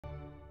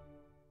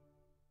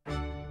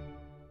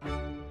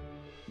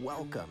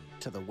Welcome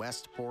to the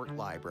Westport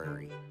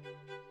Library.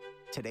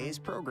 Today's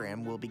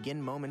program will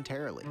begin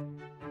momentarily.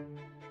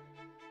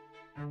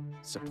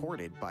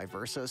 Supported by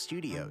Verso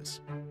Studios,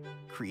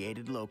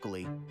 created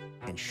locally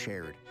and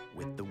shared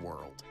with the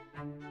world.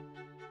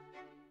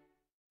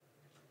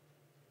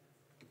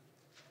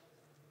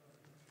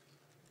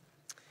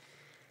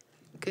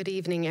 Good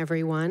evening,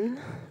 everyone.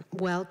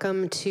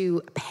 Welcome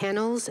to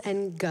Panels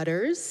and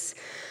Gutters,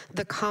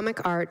 the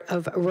comic art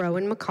of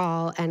Rowan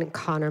MacColl and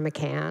Connor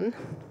McCann.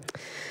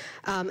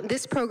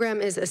 This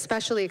program is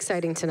especially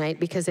exciting tonight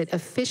because it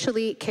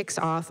officially kicks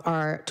off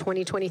our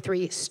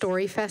 2023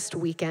 StoryFest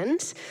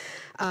weekend.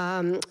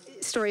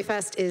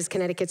 StoryFest is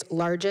Connecticut's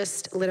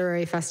largest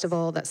literary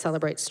festival that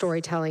celebrates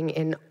storytelling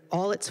in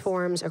all its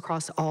forms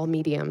across all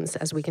mediums,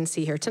 as we can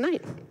see here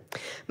tonight.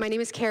 My name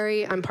is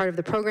Carrie. I'm part of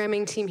the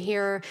programming team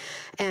here,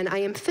 and I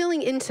am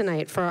filling in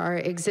tonight for our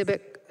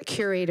exhibit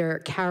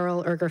curator,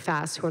 Carol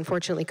Erger-Fass, who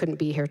unfortunately couldn't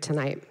be here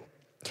tonight.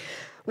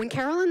 When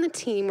Carol and the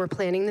team were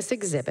planning this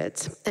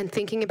exhibit and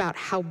thinking about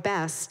how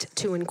best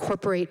to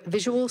incorporate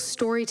visual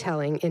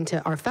storytelling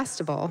into our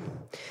festival,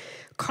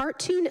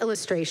 cartoon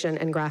illustration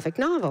and graphic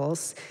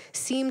novels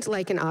seemed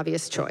like an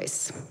obvious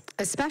choice,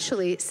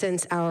 especially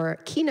since our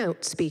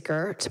keynote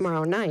speaker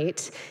tomorrow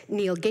night,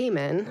 Neil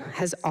Gaiman,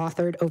 has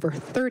authored over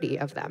 30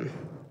 of them.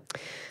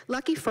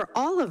 Lucky for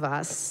all of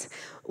us,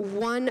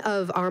 one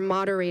of our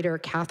moderator,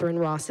 Catherine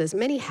Ross's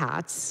many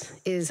hats,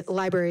 is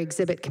library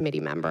exhibit committee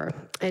member,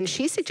 and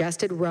she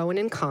suggested Rowan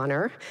and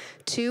Connor,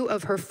 two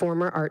of her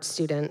former art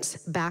students,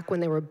 back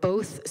when they were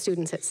both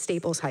students at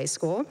Staples High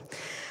School,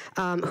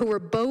 who were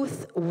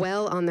both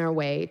well on their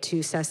way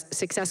to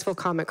successful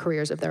comic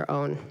careers of their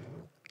own.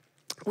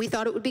 We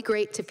thought it would be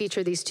great to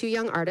feature these two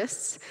young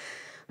artists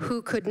who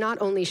could not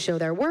only show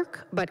their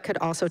work, but could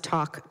also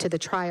talk to the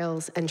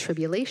trials and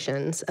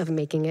tribulations of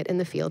making it in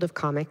the field of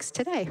comics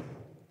today.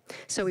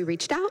 So we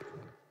reached out,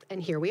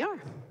 and here we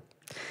are.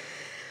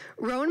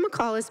 Rowan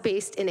MacColl is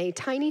based in a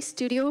tiny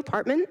studio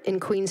apartment in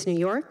Queens, New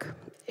York.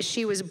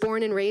 She was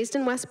born and raised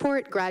in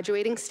Westport,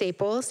 graduating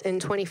Staples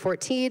in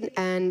 2014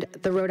 and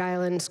the Rhode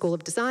Island School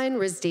of Design,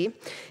 RISD,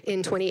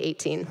 in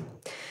 2018.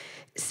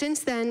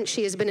 Since then,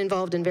 she has been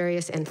involved in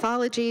various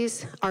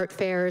anthologies, art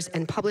fairs,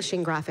 and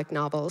publishing graphic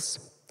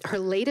novels. Her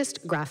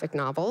latest graphic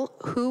novel,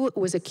 Who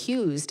Was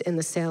Accused in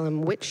the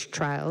Salem Witch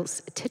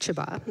Trials,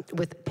 Tituba,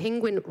 with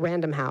Penguin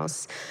Random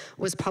House,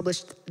 was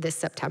published this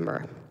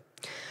September.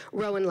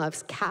 Rowan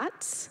loves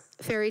cats,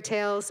 fairy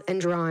tales,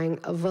 and drawing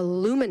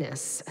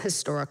voluminous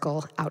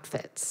historical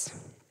outfits.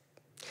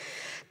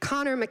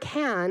 Connor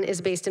McCann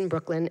is based in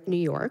Brooklyn, New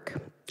York,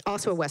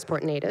 also a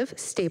Westport native,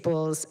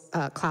 Staples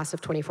class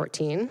of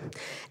 2014,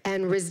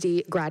 and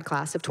RISD grad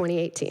class of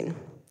 2018.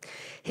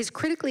 His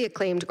critically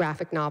acclaimed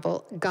graphic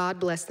novel, God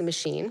Bless the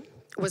Machine,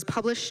 was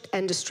published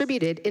and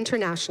distributed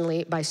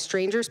internationally by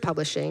Strangers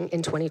Publishing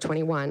in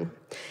 2021,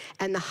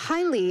 and the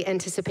highly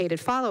anticipated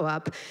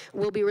follow-up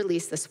will be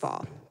released this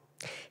fall.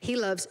 He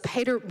loves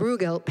Peter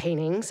Bruegel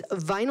paintings,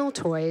 vinyl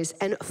toys,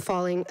 and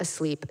falling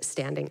asleep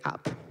standing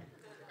up.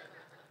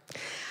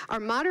 Our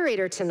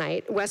moderator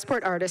tonight,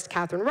 Westport artist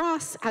Catherine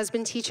Ross, has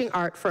been teaching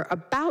art for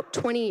about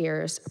 20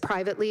 years,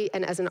 privately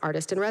and as an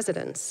artist in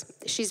residence.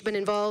 She's been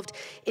involved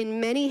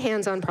in many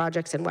hands-on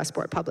projects in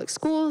Westport Public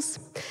Schools,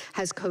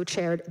 has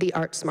co-chaired the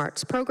Art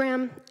Smarts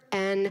program,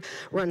 and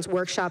runs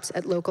workshops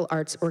at local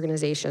arts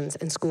organizations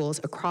and schools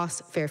across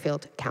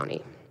Fairfield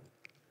County.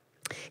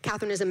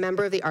 Catherine is a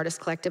member of the Artist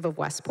Collective of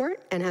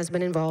Westport and has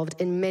been involved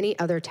in many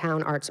other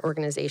town arts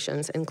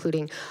organizations,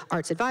 including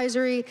Arts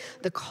Advisory,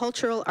 the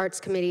Cultural Arts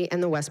Committee,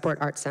 and the Westport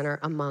Arts Center,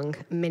 among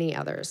many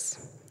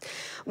others.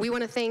 We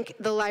want to thank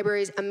the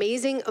library's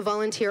amazing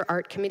volunteer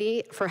art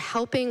committee for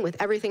helping with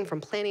everything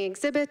from planning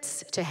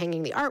exhibits to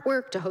hanging the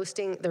artwork to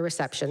hosting the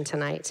reception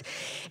tonight.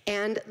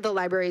 And the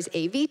library's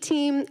AV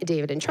team,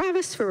 David and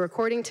Travis, for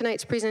recording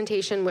tonight's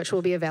presentation, which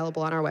will be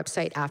available on our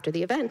website after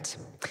the event.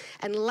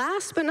 And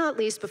last but not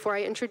least, before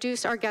I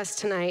introduce our guest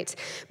tonight,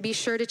 be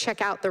sure to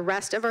check out the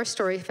rest of our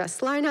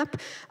StoryFest lineup.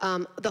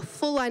 The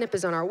full lineup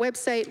is on our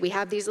website. We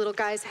have these little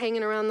guys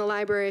hanging around the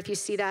library. If you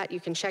see that, you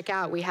can check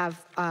out. We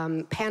have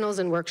panels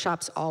and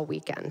workshops all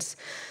weekends.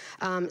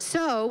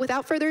 So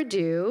without further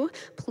ado,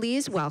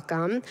 please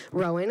welcome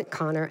Rowan,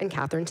 Connor, and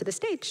Catherine to the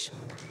stage.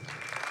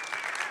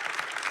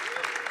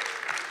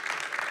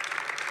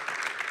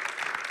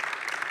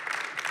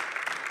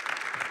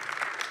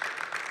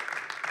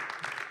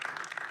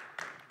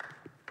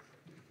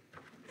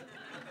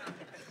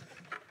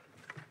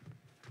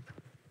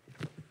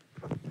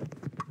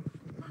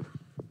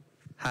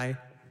 Hi.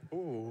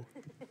 Ooh.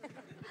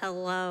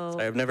 Hello.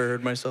 I've never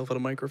heard myself at a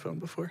microphone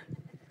before.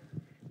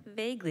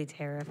 Vaguely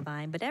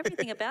terrifying, but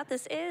everything about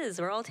this is.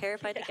 We're all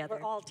terrified together.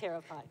 We're all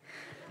terrified.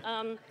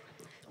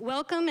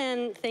 Welcome,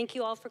 and thank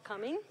you all for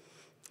coming.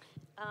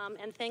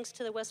 And thanks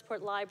to the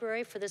Westport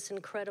Library for this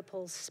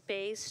incredible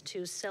space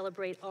to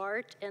celebrate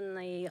art and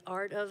the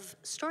art of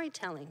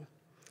storytelling.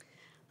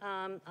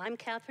 I'm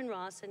Catherine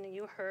Ross, and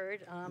you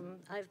heard,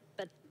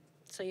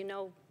 so you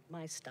know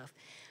my stuff.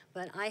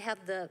 But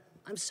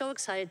I'm so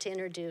excited to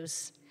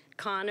introduce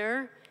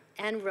Connor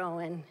and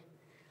Rowan.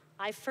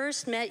 I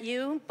first met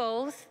you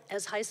both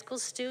as high school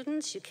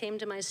students. You came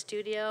to my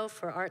studio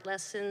for art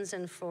lessons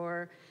and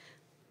for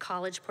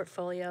college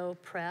portfolio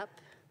prep.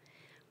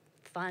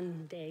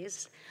 Fun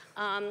days.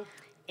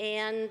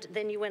 And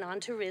then you went on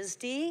to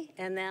RISD,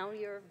 and now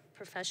you're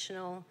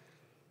professional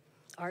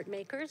art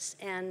makers,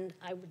 and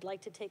I would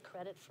like to take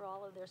credit for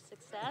all of their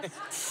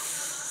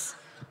success.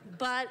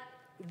 But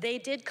they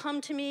did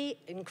come to me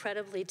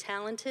incredibly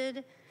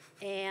talented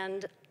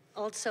and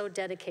also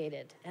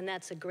dedicated, and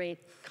that's a great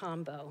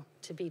combo,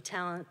 to be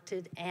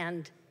talented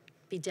and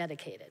be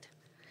dedicated.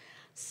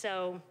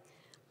 So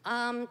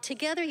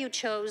together you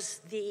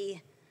chose the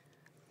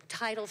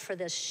title for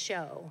this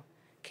show.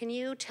 Can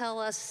you tell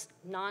us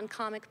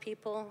non-comic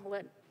people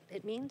what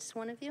it means,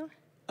 one of you?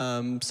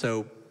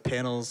 So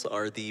panels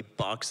are the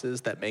boxes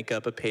that make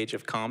up a page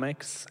of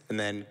comics, and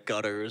then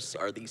gutters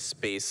are the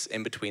space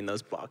in between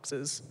those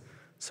boxes.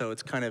 So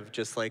it's kind of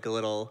just like a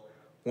little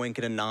wink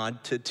and a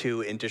nod to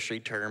two industry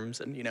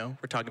terms, and you know,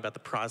 we're talking about the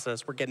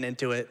process, we're getting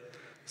into it.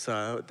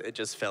 So it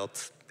just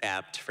felt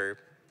apt for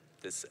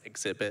this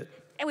exhibit.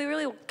 And we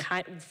really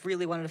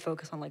wanted to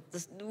focus on like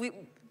this. We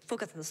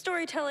focus on the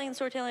storytelling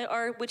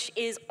art, which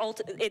is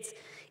it's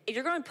if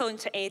you're going to put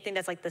into anything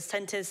that's like the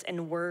sentence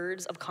and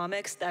words of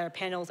comics that are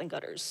panels and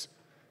gutters.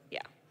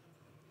 Yeah.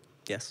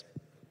 Yes.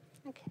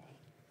 Okay.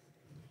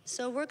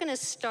 So we're going to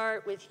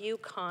start with you,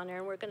 Connor,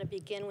 and we're going to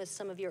begin with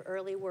some of your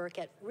early work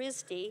at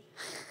RISD.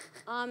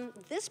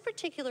 This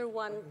particular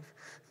one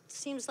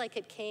seems like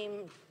it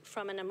came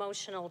from an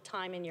emotional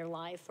time in your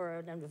life or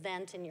an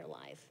event in your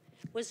life.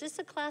 Was this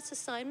a class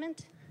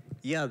assignment?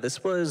 Yeah,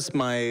 this was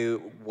my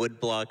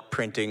woodblock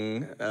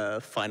printing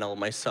final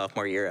my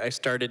sophomore year. I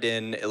started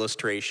in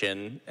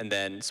illustration and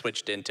then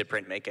switched into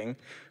printmaking,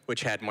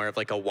 which had more of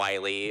like a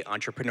wily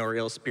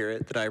entrepreneurial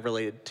spirit that I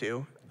related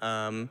to.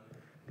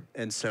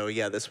 And so,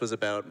 yeah, this was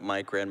about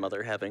my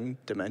grandmother having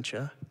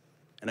dementia,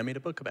 and I made a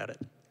book about it,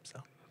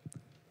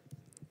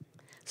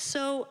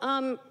 So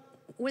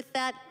with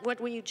that, what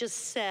you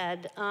just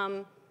said,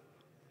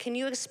 can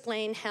you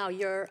explain how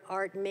your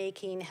art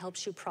making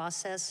helps you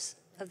process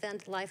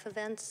life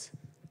events?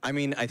 I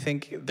mean, I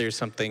think there's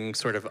something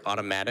sort of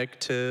automatic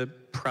to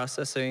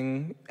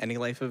processing any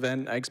life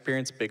event I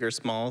experience, big or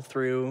small,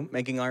 through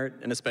making art,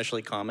 and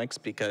especially comics,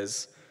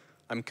 because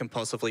I'm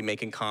compulsively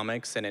making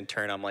comics, and in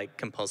turn, I'm like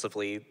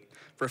compulsively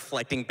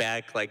reflecting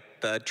back like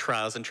the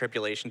trials and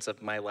tribulations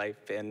of my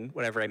life in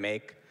whatever I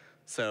make.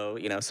 So,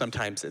 you know,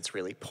 sometimes it's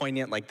really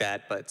poignant like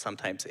that, but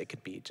sometimes it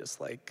could be just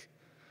like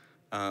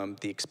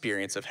the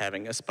experience of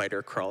having a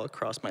spider crawl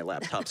across my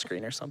laptop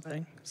screen or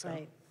something. So,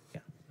 Right. yeah.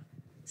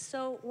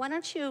 So why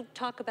don't you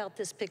talk about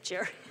this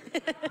picture?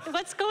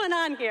 What's going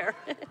on here?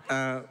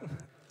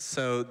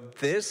 So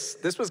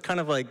this was kind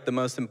of like the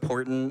most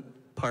important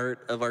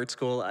part of art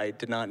school. I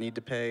did not need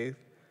to pay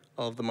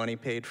all of the money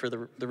paid for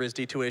the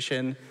RISD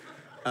tuition.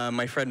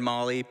 My friend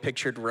Molly,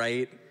 pictured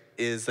right,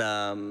 is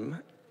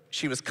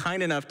she was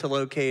kind enough to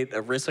locate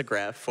a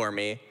risograph for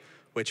me,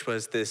 which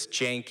was this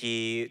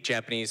janky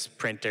Japanese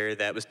printer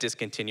that was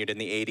discontinued in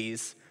the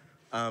 80s.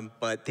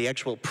 But the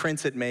actual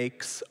prints it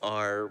makes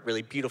are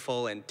really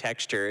beautiful and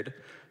textured.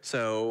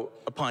 So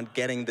upon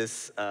getting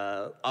this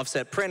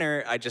offset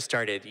printer, I just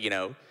started, you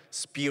know,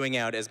 spewing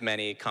out as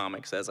many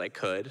comics as I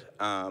could.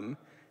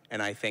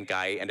 And I think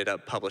I ended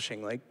up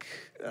publishing like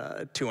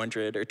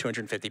 200 or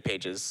 250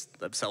 pages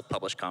of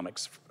self-published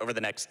comics over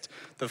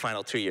the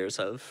final 2 years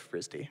of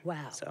RISD.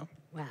 Wow. So.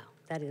 Wow,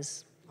 that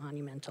is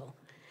monumental.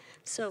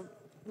 So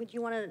would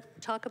you want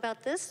to talk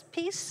about this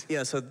piece?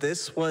 Yeah, so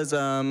this was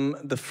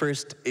the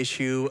first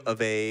issue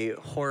of a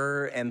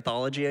horror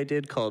anthology I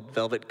did called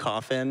Velvet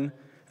Coffin.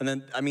 And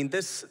then, I mean,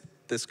 this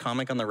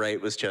comic on the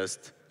right was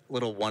just a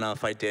little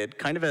one-off I did,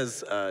 kind of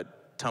as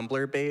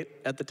Tumblr bait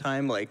at the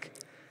time. Like,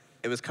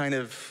 it was kind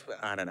of,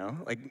 I don't know,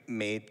 like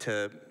made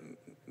to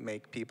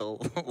make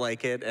people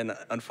like it. And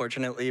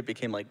unfortunately, it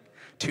became like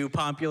too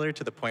popular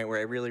to the point where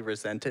I really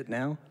resent it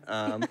now.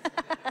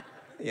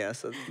 Yeah,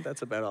 so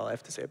that's about all I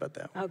have to say about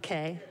that one.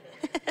 Okay.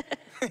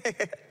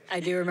 I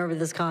do remember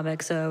this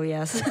comic, so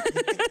yes.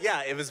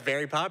 Yeah, it was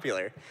very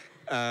popular.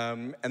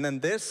 And then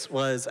this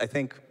was, I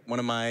think, one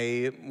of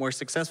my more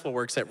successful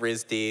works at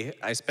RISD.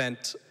 I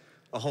spent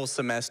a whole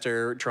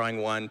semester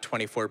drawing one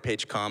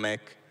 24-page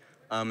comic,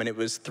 and it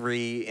was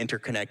 3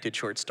 interconnected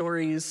short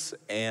stories,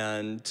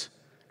 and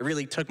I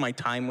really took my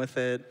time with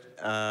it.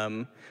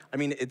 I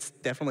mean, it's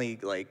definitely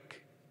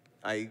like,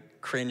 I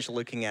cringe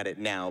looking at it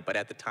now, but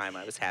at the time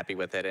I was happy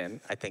with it,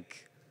 and I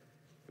think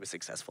it was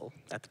successful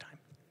at the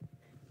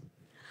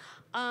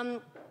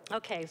time.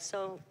 Okay,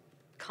 so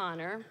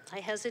Connor, I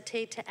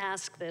hesitate to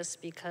ask this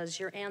because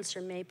your answer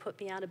may put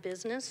me out of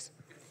business,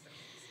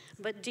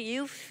 but do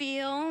you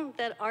feel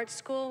that art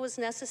school was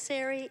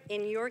necessary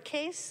in your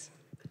case?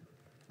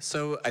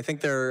 So I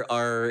think there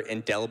are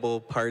indelible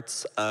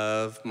parts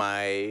of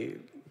my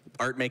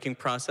art making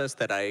process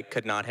that I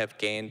could not have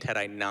gained had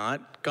I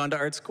not gone to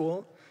art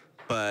school.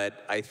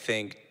 But I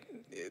think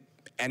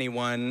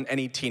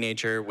any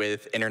teenager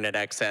with internet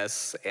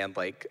access and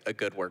like a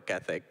good work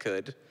ethic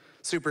could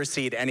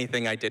supersede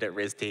anything I did at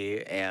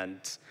RISD and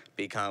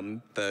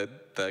become the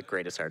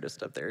greatest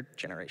artist of their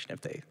generation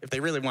if they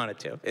really wanted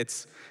to.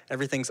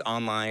 Everything's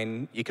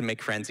online. You can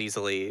make friends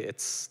easily.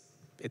 It's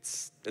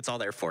all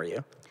there for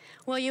you.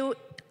 Well,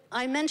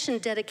 I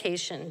mentioned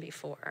dedication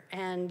before,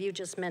 and you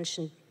just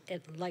mentioned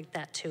it like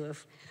that too.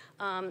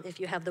 If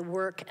you have the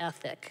work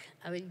ethic,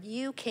 I mean,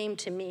 you came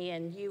to me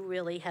and you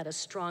really had a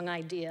strong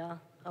idea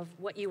of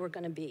what you were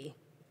going to be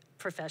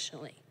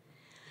professionally.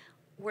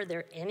 Were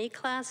there any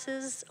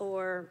classes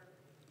or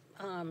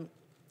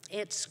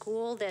at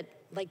school that,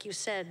 like you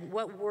said,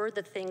 what were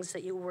the things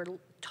that you were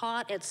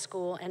taught at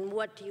school, and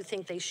what do you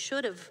think they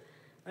should have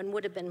and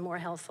would have been more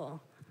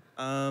helpful?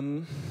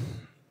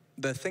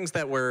 The things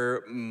that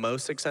were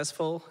most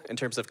successful in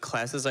terms of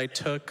classes I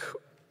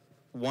took,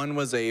 one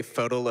was a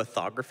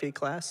photolithography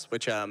class,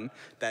 which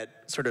that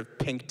sort of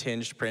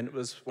pink-tinged print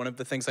was one of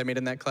the things I made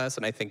in that class,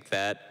 and I think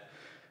that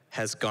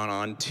has gone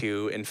on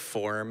to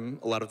inform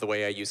a lot of the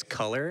way I use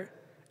color.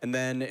 And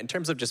then in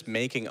terms of just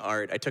making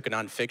art, I took a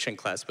nonfiction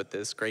class with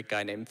this great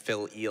guy named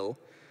Phil Eel.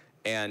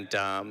 And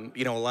a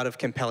lot of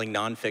compelling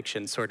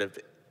nonfiction sort of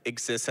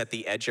exists at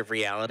the edge of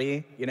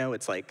reality.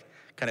 It's like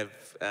kind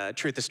of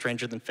truth is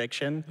stranger than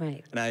fiction.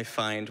 Right. And I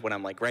find when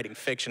I'm like writing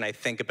fiction, I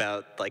think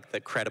about like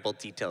the credible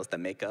details that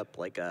make up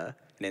like an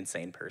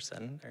insane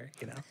person, or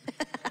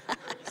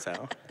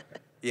So,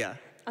 yeah.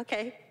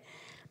 Okay.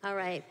 All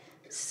right.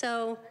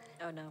 So.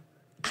 Oh, no.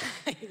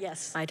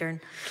 Yes. My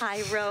turn.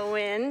 Hi,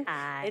 Rowan.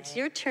 Hi. It's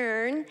your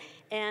turn.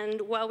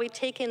 And while we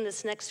take in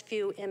this next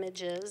few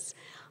images,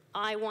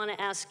 I want to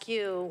ask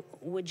you,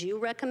 would you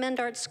recommend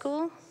art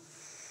school?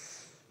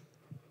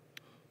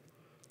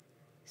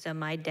 So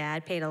my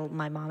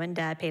mom and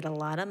dad paid a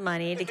lot of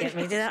money to get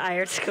me to the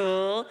art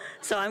school.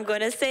 So I'm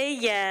going to say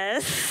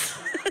yes.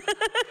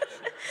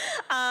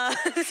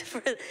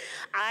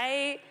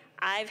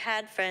 I've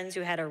had friends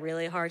who had a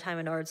really hard time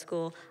in art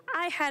school.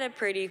 I had a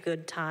pretty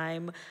good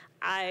time.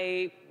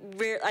 I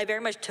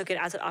very much took it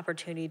as an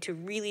opportunity to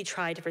really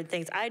try different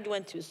things. I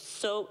went to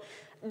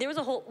there was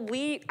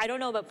I don't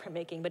know about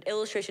printmaking, but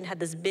illustration had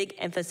this big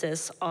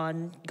emphasis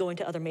on going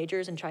to other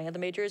majors and trying other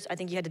majors. I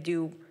think you had to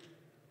do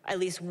at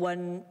least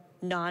one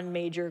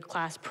non-major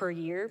class per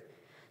year.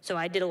 So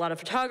I did a lot of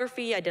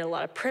photography, I did a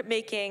lot of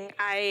printmaking,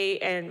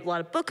 and a lot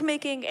of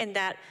bookmaking, and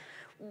that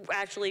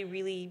actually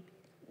really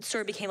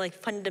sort of became like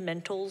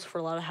fundamentals for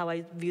a lot of how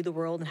I view the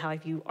world and how I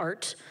view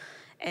art.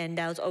 And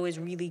that was always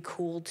really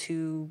cool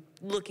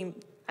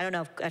I don't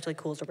know if actually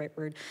cool is the right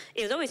word.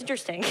 It was always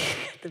interesting,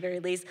 at the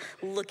very least,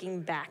 looking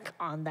back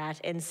on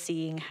that and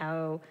seeing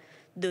how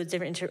those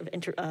different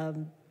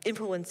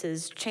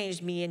influences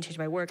changed me and changed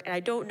my work. And I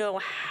don't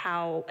know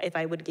if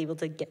I would be able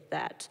to get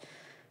that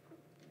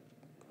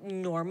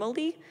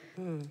normally,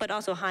 but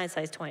also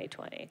hindsight's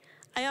 2020.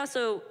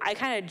 I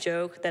kind of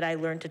joke that I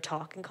learned to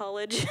talk in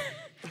college.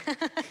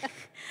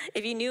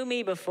 If you knew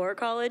me before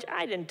college,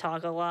 I didn't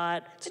talk a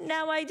lot.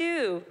 Now I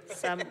do.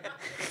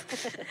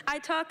 I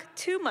talk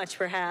too much,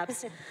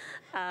 perhaps.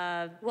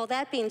 Well,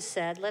 that being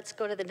said, let's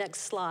go to the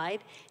next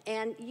slide.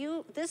 And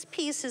this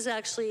piece is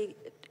actually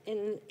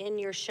in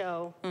your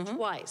show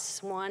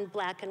twice, one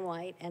black and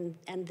white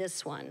and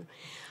this one.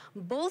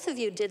 Both of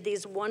you did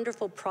these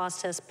wonderful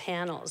process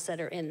panels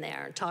that are in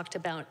there, talked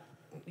about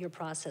your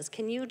process.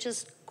 Can you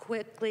just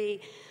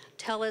quickly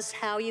tell us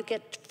how you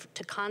get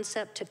to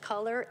concept to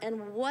color,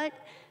 and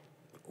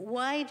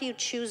why do you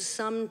choose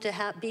some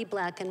to be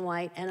black and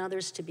white and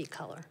others to be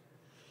color?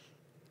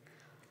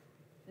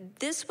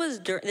 This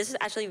is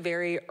actually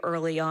very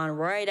early on,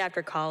 right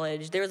after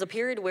college. There was a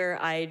period where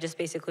I just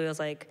basically was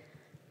like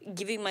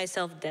giving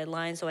myself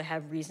deadlines so I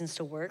have reasons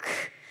to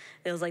work.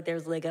 There was a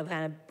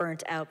kind of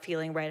burnt out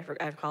feeling right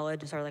after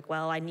college, and so I was like,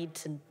 well, I need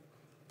to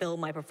build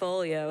my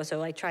portfolio.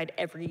 So I tried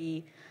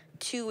every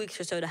 2 weeks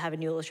or so to have a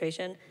new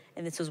illustration,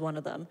 and this was one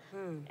of them,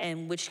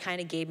 and which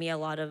kind of gave me a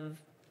lot of.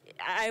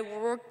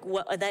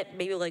 That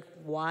maybe like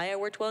why I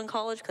worked well in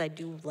college, because I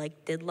do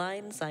like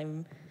deadlines.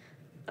 I'm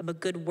a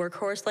good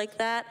workhorse like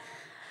that.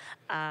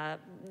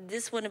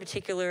 This one in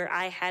particular,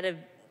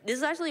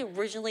 this actually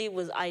originally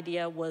was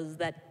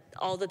that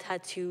all the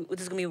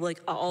this is gonna be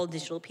like all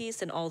digital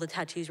piece, and all the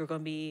tattoos were gonna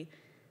be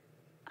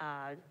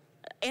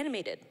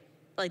animated.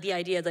 Like the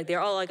idea is like they're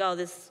all like,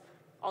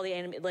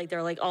 like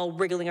they're like all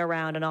wriggling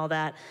around and all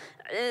that,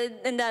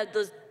 and that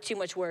was too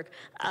much work.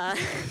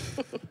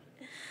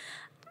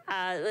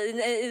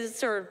 It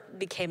sort of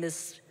became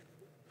this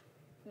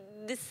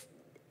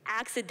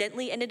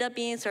accidentally ended up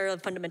being sort of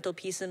a fundamental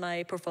piece in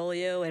my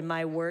portfolio and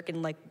my work,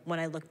 and like when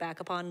I look back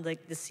upon,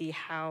 like to see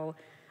how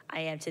I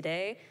am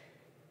today.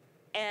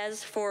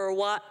 As for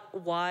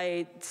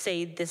why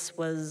say this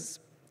was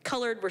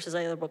colored versus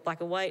either black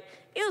and white,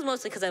 it was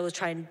mostly because I was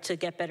trying to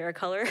get better at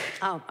color.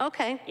 Oh,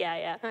 okay.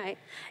 Yeah. All right.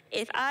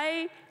 If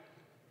I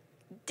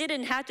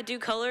didn't have to do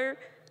color,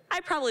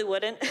 I probably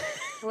wouldn't.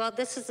 Well,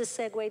 this is a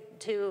segue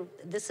to,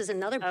 this is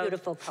another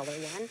beautiful color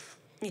one.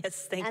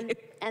 Yes, thank you.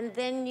 And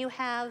then you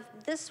have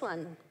this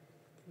one,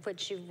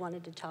 which you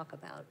wanted to talk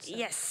about. So.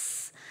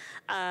 Yes.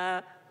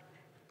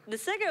 The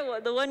second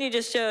one, the one you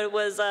just showed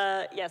was,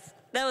 yes,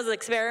 that was an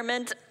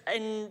experiment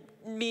in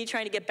me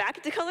trying to get back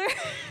into color,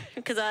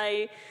 because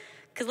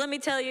let me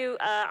tell you,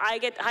 I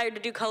get hired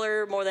to do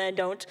color more than I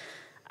don't.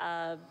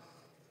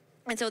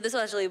 And so this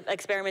was actually an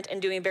experiment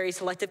in doing very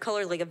selective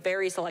colors, like a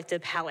very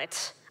selective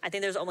palette. I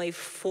think there's only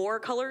 4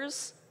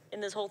 colors in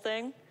this whole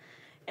thing.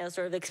 And it's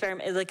sort of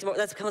experiment, like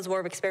that becomes more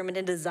of an experiment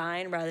in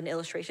design rather than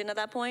illustration at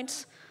that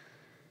point.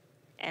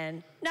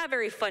 And not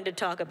very fun to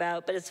talk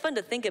about, but it's fun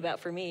to think about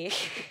for me.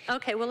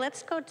 Okay, well,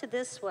 let's go to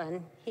this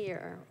one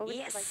here. What would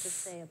Yes. you like to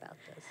say about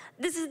this?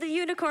 This is the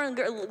unicorn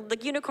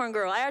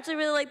girl. I actually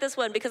really like this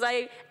one because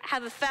I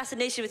have a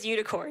fascination with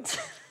unicorns.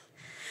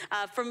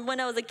 From when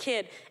I was a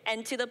kid,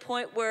 and to the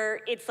point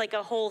where it's like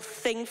a whole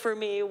thing for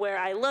me where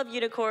I love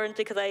unicorns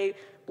because I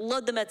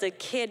loved them as a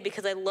kid,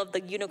 because I loved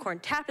the unicorn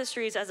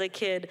tapestries as a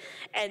kid,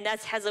 and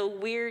that has a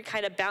weird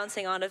kind of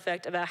bouncing on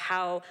effect about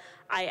how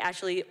I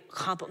actually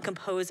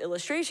compose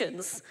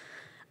illustrations.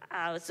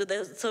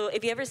 So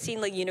if you ever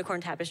seen like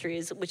unicorn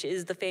tapestries, which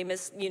is the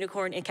famous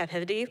unicorn in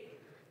captivity,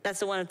 that's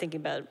the one I'm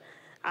thinking about.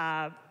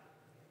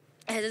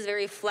 It has this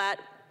very flat,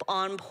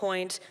 on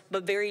point,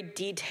 but very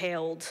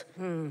detailed.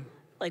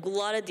 Like a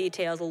lot of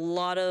details,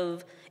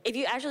 if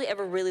you actually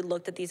ever really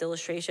looked at these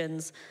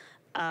illustrations,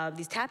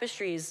 these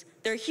tapestries,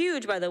 they're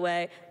huge, by the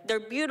way. They're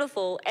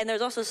beautiful, and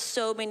there's also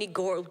so many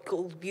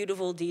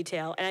beautiful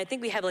detail. And I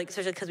think we have, like,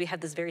 especially because we have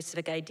this very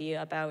specific idea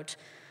about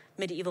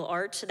medieval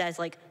art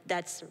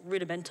that's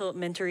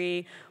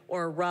rudimentary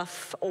or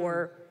rough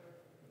or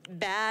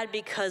bad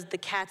because the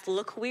cats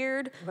look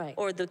weird, right,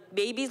 or the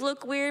babies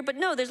look weird. But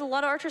no, there's a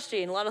lot of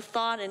artistry and a lot of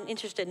thought and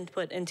interest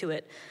put into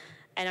it.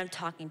 And I'm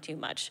talking too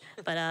much,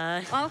 but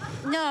Oh,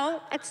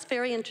 no, it's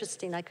very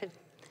interesting.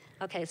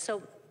 Okay,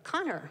 so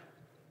Connor,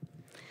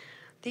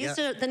 these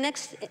are the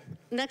next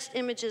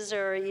images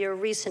are your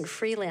recent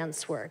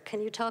freelance work.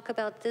 Can you talk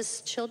about this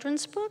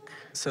children's book?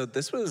 So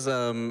this was,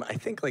 I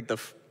think, like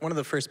one of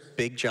the first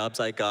big jobs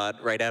I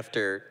got right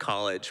after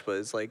college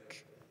was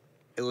like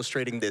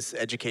illustrating this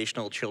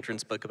educational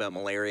children's book about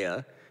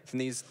malaria. And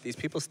these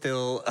people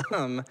still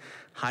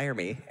hire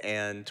me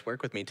and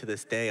work with me to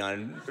this day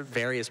on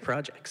various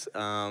projects.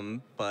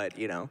 But,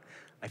 you know,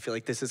 I feel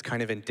like this is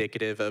kind of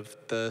indicative of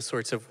the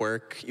sorts of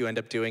work you end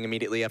up doing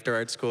immediately after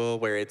art school,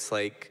 where it's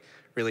like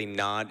really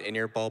not in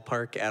your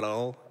ballpark at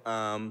all,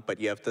 but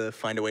you have to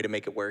find a way to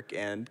make it work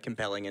and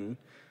compelling and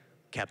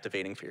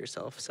captivating for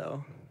yourself.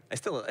 So I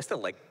still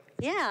like.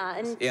 Yeah,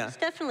 and there's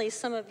definitely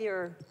some of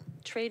your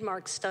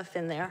trademark stuff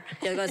in there.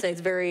 Yeah, I was gonna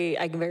say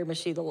I can very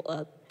much see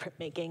the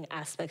printmaking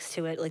aspects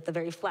to it, like the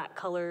very flat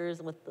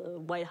colors with the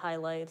white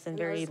highlights and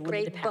very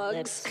limited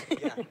palettes.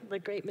 Great bugs, the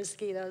great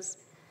mosquitoes.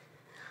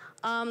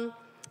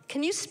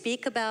 Can you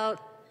speak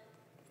about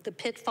the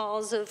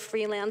pitfalls of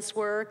freelance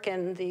work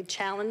and the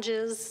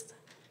challenges?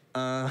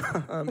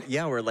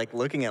 Yeah, we're like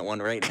looking at one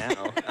right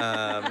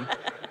now.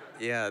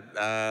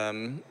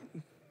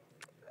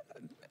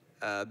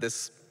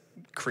 This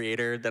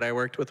creator that I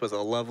worked with was a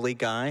lovely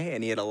guy,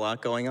 and he had a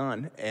lot going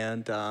on.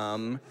 And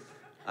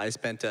I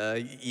spent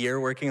a year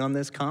working on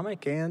this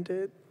comic, and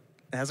it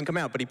hasn't come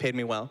out, but he paid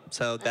me well.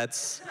 So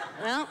that's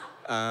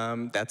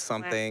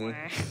something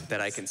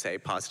that I can say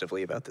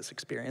positively about this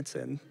experience.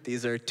 And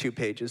these are 2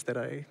 pages that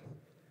I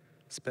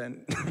spent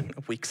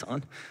weeks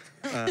on.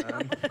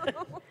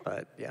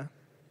 But yeah.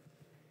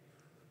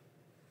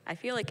 I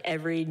feel like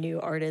every new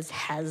artist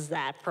has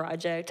that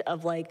project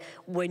of like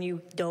when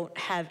you don't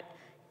have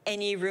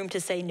any room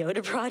to say no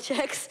to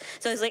projects.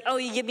 So it's like, oh,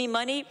 you give me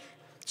money?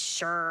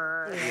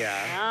 Sure.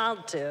 Yeah.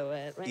 I'll do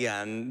it. Right?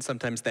 Yeah, and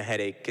sometimes the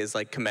headache is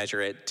like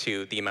commensurate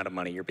to the amount of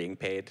money you're being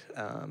paid.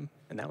 And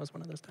that was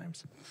one of those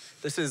times.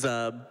 This is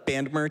a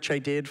band merch I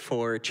did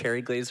for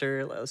Cherry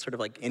Glazer, a sort of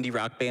like indie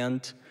rock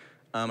band.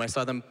 I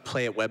saw them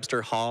play at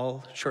Webster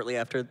Hall shortly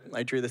after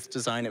I drew this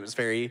design. It was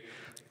very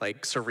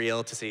like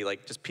surreal to see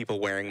like just people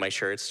wearing my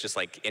shirts just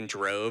like in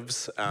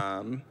droves.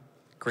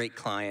 Great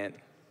client,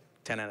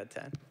 10 out of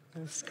 10.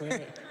 That's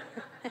great.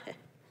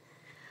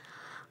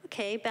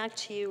 Okay, back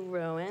to you,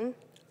 Rowan.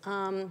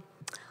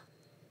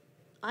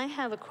 I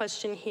have a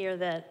question here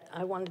that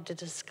I wanted to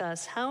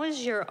discuss. How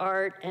has your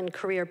art and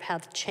career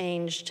path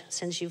changed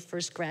since you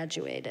first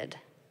graduated?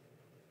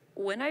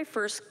 When I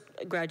first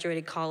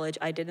graduated college,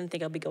 I didn't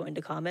think I'd be going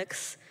to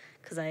comics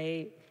because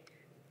I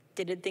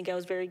didn't think I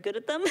was very good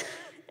at them.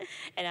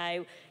 And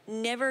I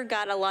never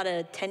got a lot of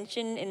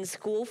attention in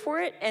school for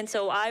it. And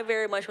so I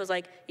very much was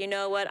like, you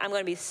know what, I'm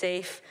going to be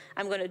safe.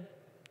 I'm going to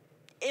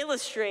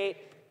illustrate,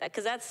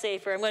 because that's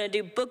safer. I'm going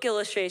to do book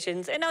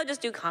illustrations, and I'll just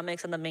do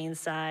comics on the main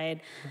side.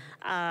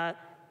 Now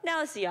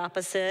it's the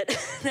opposite.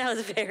 Now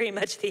it's very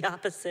much the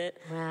opposite.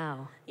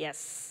 Wow.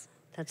 Yes.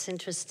 That's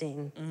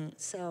interesting.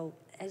 So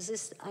is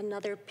this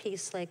another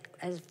piece like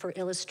for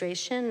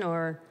illustration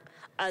or?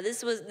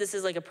 This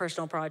is like a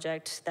personal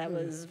project that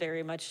was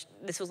very much,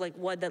 this was like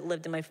one that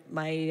lived in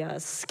my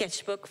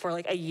sketchbook for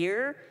like a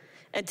year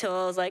until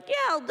I was like,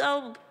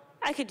 yeah,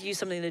 I could use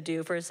something to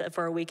do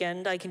for a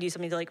weekend. I can do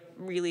something to like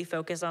really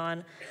focus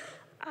on.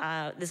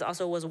 This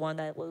also was one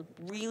that was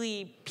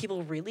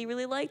people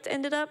really liked.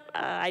 Ended up,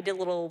 I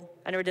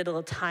never did a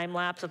little time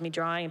lapse of me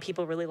drawing, and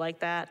people really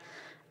liked that.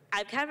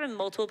 I've had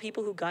multiple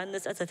people who've gotten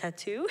this as a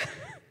tattoo.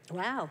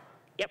 Wow.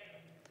 Yep.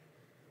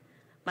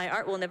 My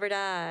art will never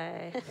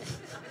die.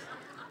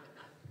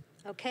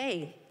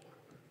 Okay,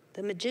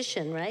 the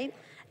magician, right?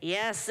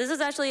 Yes, this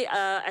is actually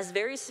a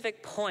very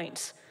specific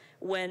point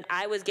when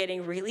I was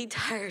getting really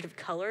tired of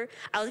color.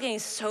 I was getting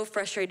so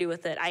frustrated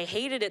with it. I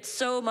hated it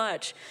so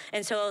much.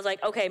 And so I was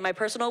like, okay, my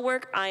personal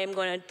work, I am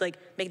going to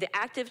make the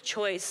active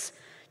choice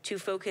to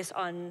focus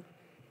on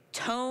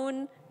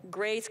tone,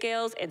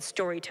 grayscales, and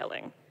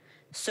storytelling.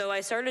 So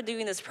I started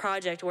doing this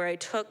project where I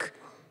took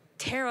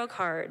tarot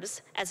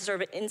cards as a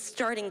sort of a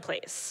starting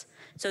place.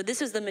 So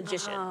this is the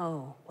magician.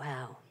 Oh,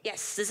 wow.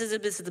 Yes, this is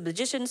the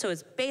magician, so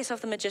it's based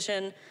off the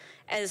magician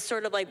as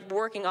sort of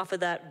working off of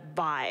that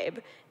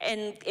vibe.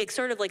 And it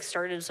sort of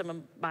started some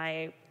of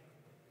my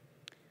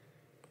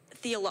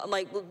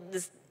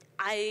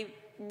I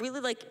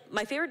really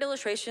my favorite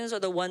illustrations are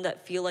the ones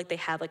that feel like they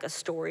have a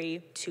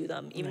story to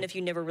them, even if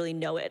you never really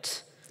know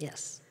it.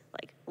 Yes.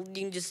 You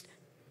can just,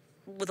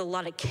 with a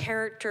lot of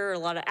character, a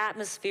lot of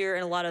atmosphere,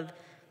 and a lot of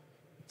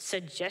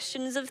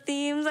suggestions of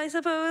themes, I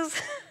suppose.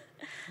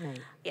 Right.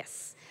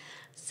 Yes.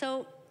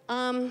 So,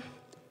 Oh,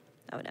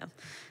 no.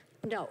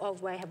 no,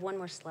 I have one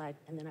more slide,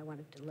 and then I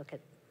wanted to look at.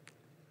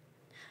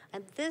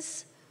 And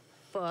this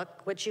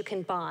book, which you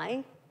can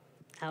buy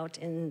out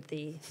in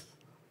the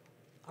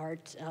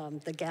art,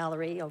 the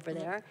gallery over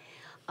there,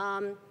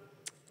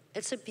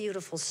 it's a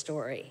beautiful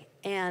story.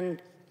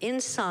 And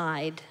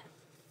inside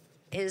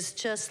is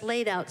just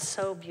laid out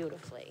so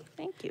beautifully.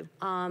 Thank you.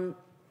 And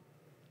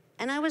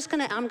I'm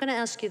gonna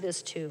ask you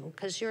this too,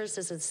 because yours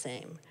is the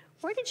same.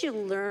 Where did you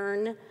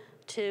learn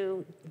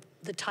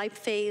the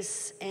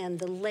typeface and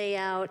the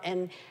layout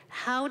and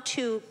how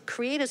to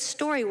create a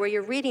story where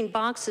you're reading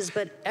boxes,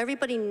 but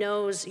everybody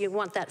knows you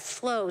want that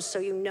flow so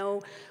you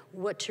know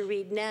what to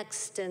read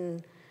next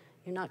and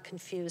you're not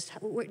confused?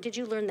 Did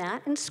you learn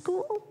that in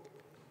school?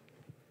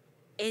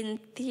 In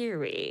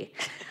theory.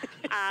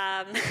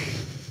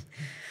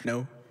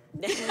 No.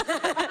 Well,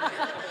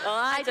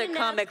 I took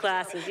comic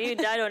classes.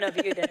 I don't know if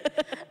you did.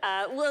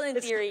 Well,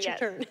 in theory, It's your yes.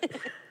 turn.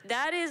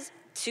 That is,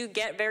 to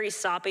get very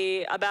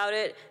soppy about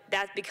it,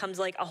 that becomes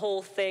a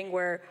whole thing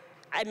where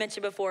I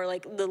mentioned before,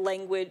 the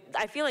language.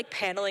 I feel like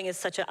paneling is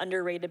such an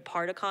underrated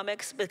part of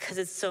comics because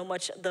it's so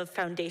much the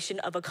foundation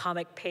of a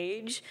comic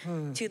page,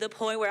 to the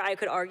point where I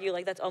could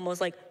argue that's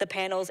almost the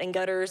panels and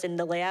gutters and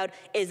the layout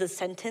is a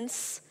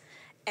sentence,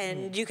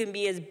 and you can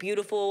be as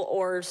beautiful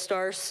or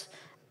sparse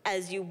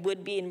as you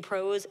would be in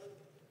prose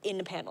in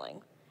the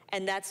paneling.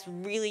 And that's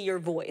really your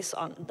voice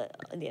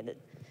in the end.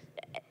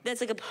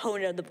 That's a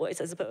component of the voice,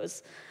 I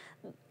suppose.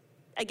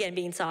 Again,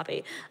 being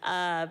soppy.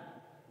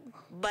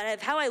 But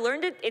how I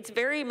learned it, it's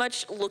very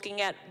much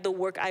looking at the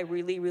work I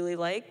really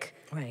like.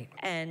 Right.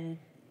 And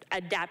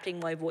adapting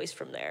my voice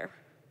from there.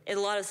 It's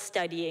a lot of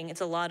studying.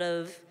 It's a lot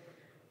of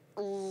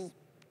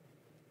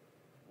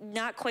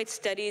not quite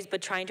studies,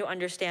 but trying to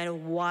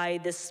understand why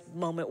this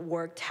moment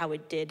worked how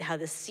it did, how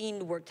the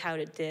scene worked how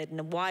it did,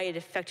 and why it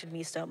affected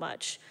me so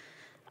much.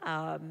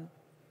 And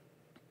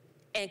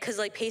because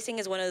pacing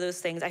is one of those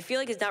things, I feel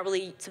like it's not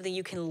really something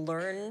you can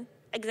learn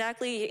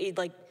exactly.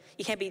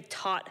 You can't be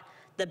taught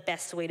the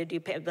best way to do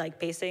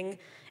pacing.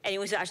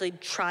 Anyone who's actually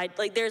tried,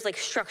 there's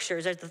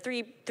structures. There's the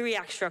three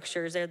act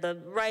structures. There's the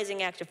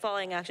rising action,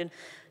 falling action.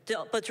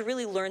 But to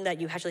really learn that,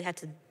 you actually had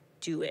to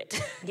do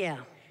it. Yeah,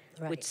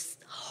 right. Which is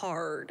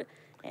hard.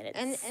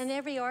 And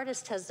every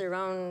artist has their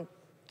own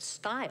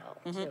style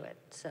to it.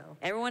 So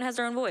everyone has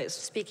their own voice.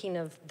 Speaking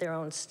of their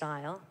own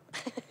style,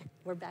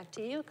 we're back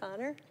to you,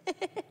 Connor.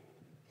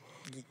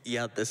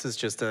 Yeah, this is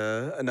just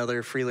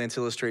another freelance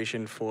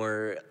illustration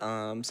for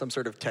some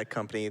sort of tech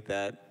company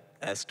that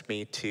asked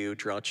me to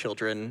draw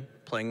children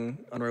playing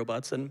on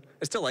robots, and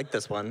I still like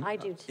this one. I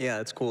do too. Yeah,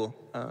 it's cool.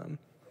 Well,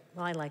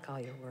 I like all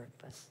your work,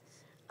 but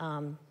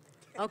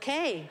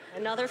okay,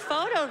 another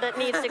photo that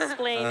needs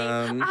explaining.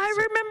 I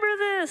remember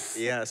this.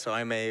 Yeah, so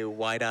I'm a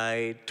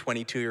wide-eyed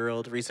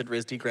 22-year-old recent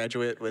RISD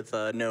graduate with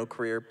no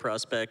career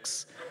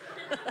prospects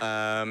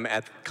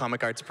at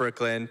Comic Arts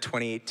Brooklyn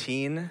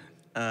 2018.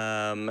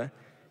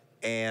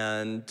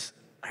 And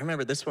I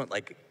remember this one,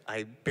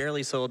 I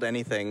barely sold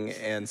anything,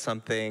 and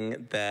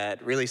something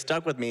that really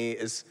stuck with me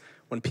is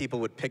when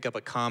people would pick up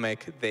a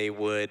comic, they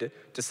would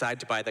decide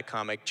to buy the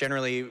comic,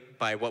 generally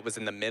by what was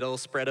in the middle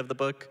spread of the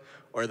book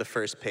or the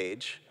first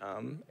page,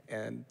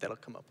 and that'll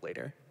come up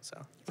later, so.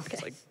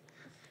 Okay. It's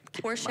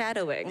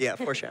Foreshadowing. Yeah,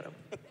 foreshadowing.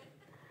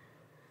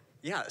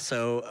 Yeah,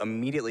 so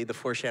immediately the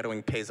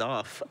foreshadowing pays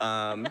off.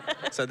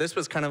 So this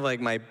was kind of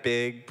my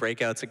big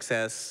breakout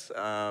success.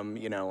 I'm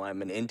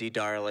an indie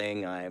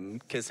darling. I'm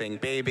kissing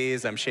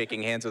babies. I'm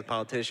shaking hands with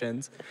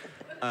politicians.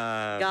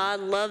 God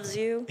loves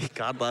you.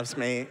 God loves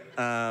me.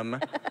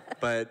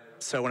 But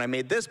so when I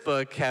made this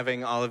book,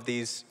 having all of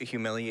these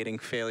humiliating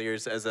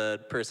failures as a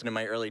person in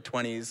my early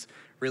 20s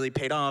really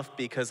paid off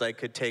because I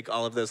could take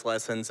all of those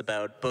lessons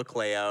about book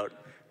layout,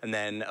 and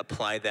then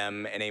apply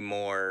them in a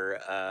more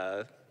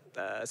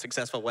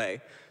successful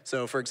way.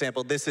 So for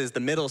example, this is the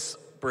middle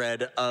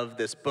spread of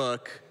this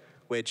book,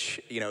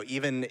 which, you know,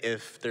 even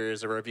if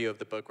there's a review of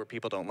the book where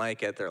people don't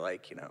like it, they're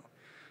like, you know,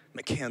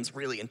 McCann's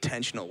really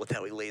intentional with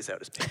how he lays out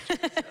his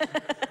pages.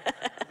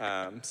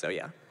 So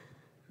yeah.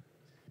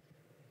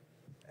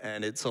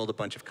 And it sold a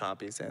bunch of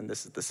copies, and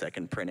this is the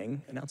second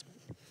printing announcement.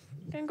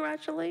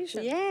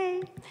 Congratulations.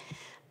 Yay.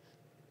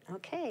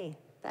 Okay,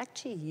 back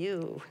to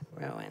you,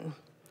 Rowan.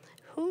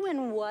 Who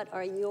and what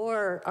are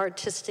your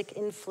artistic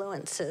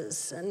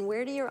influences, and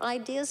where do your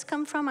ideas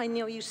come from? I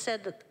know you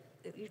said that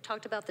you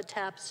talked about the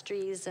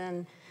tapestries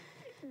and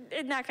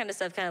that kind of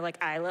stuff, kind of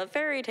like, I love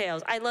fairy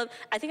tales. I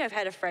think I've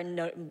had a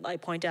friend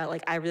point out,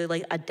 like, I really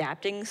like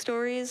adapting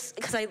stories,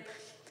 because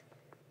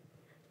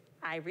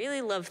I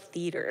really love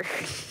theater.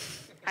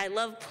 I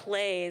love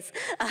plays.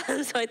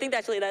 So I think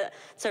actually that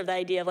sort of the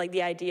idea of, like,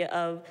 the idea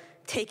of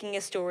taking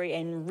a story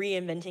and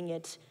reinventing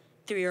it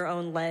through your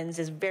own lens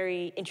is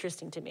very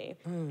interesting to me.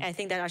 And I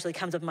think that actually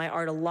comes up in my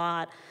art a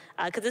lot,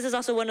 because this is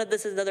also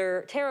this is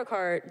another tarot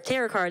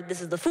card,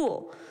 this is the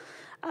Fool.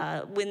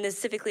 When this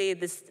specifically,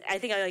 I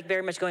think I like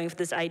very much going for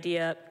this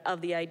idea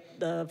of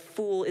the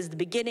Fool is the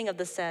beginning of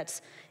the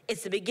set,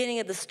 it's the beginning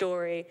of the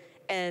story,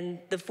 and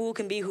the Fool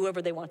can be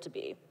whoever they want to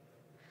be.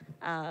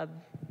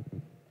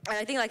 And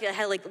I think like I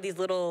had like these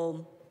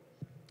little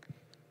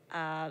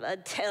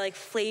like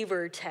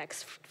flavor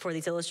text for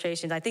these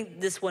illustrations. I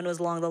think this one was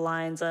along the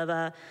lines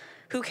of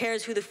who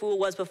cares who the Fool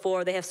was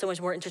before, they have so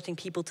much more interesting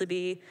people to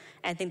be.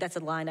 And I think that's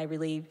a line I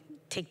really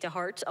take to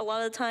heart a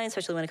lot of the time,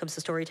 especially when it comes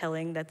to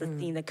storytelling. That's a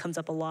theme that comes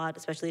up a lot,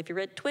 especially if you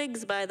read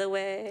Twigs, by the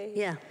way.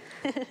 yeah.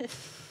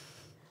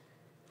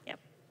 Yep.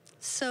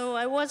 So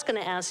I was going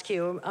to ask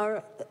you,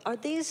 are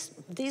these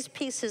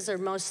pieces are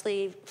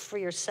mostly for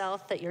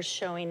yourself that you're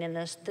showing in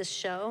this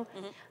show?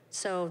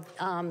 So,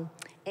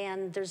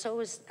 and there's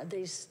always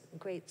these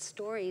great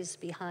stories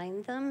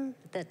behind them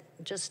that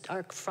just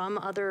are from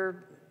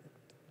other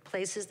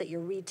places that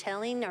you're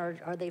retelling, or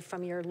are they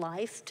from your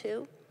life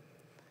too?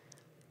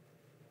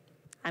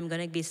 I'm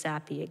gonna be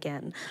sappy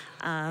again.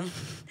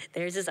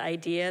 There's this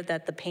idea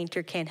that the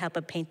painter can't help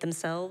but paint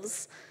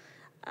themselves.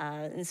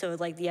 And so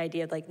like the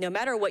idea of like, no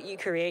matter what you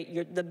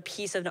create, the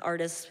piece of an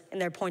artist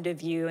and their point of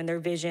view and their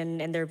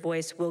vision and their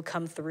voice will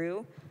come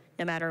through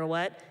no matter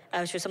what.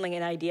 It's just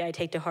an idea I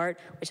take to heart,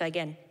 which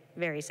again,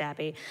 very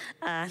sappy.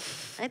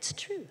 It's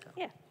true though.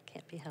 Yeah.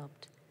 Can't be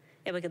helped.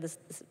 Yeah, look at this.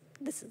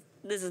 This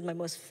is my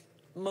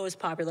most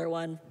popular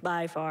one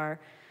by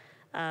far.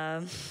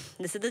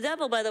 This is the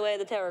devil, by the way,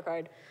 the tarot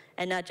card,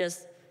 and not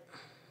just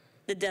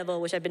the devil,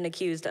 which I've been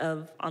accused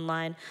of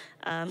online.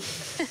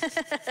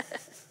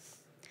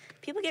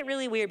 People get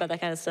really weird about that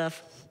kind of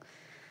stuff.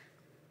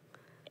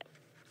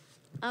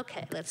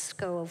 Okay, let's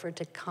go over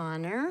to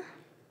Connor.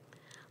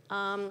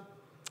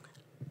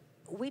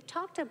 We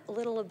talked a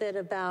little bit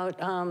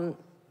about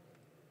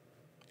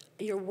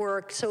your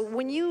work. So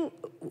when you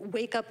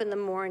wake up in the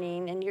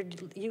morning and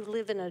you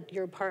live in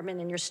your apartment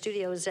and your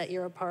studio is at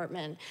your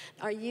apartment,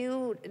 are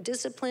you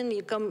disciplined?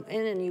 You come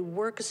in and you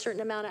work a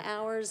certain amount of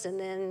hours and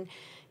then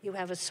you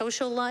have a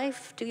social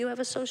life? Do you have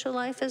a social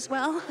life as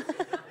well?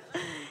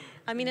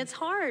 I mean, it's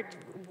hard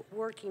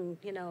working,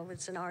 you know,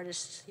 as an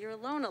artist. You're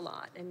alone a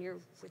lot and you're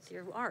with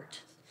your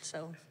art,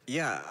 so.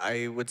 Yeah,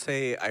 I would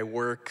say I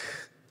work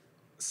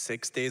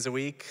 6 days a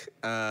week,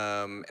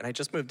 and I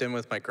just moved in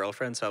with my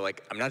girlfriend, so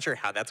like I'm not sure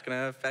how that's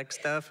gonna affect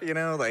stuff, you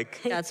know,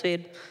 like.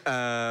 Godspeed.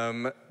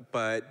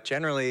 But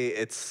generally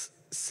it's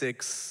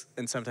 6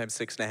 and sometimes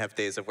 6.5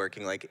 days of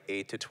working like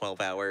 8 to 12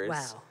 hours.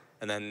 Wow.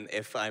 And then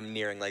if I'm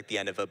nearing like the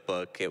end of a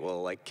book, it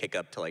will like kick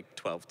up to like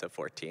 12 to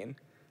 14.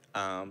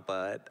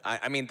 But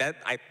I mean that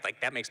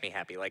makes me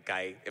happy. Like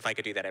if I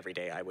could do that every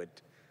day, I would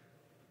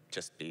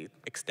just be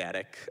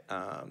ecstatic.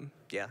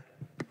 Yeah.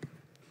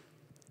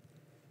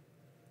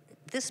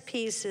 This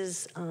piece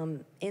is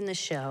in the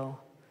show,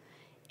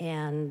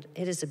 and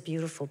it is a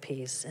beautiful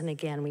piece. And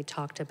again, we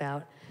talked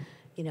about,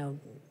 you know,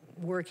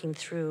 working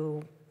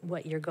through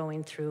what you're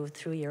going through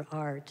your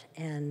art.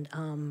 And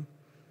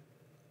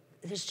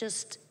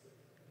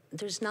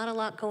there's not a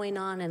lot going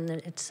on, and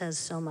it says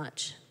so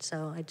much.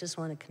 So I just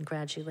want to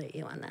congratulate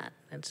you on that.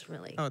 It's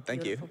really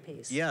thank beautiful you.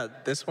 piece. Yeah,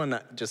 this one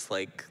just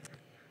like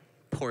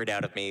poured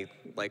out of me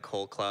like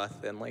whole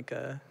cloth in like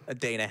a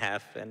day and a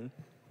half, and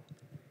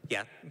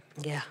yeah.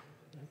 Yeah,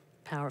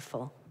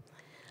 powerful.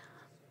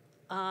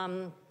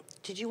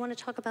 Did you want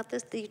to talk about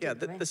this? Yeah,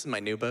 this is my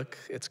new book.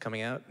 It's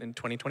coming out in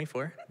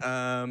 2024,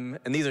 and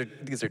these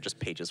are just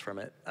pages from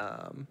it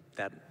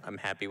that I'm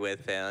happy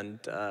with, and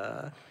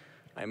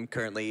I'm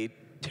currently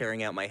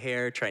tearing out my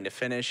hair, trying to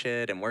finish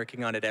it, and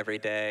working on it every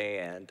day,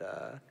 and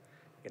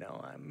you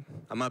know,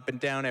 I'm up and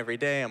down every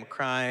day. I'm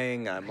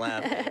crying, I'm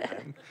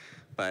laughing,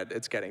 but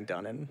it's getting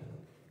done, and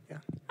yeah.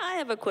 I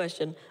have a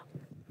question,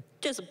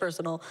 just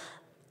personal.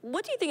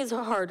 What do you think is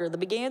harder, the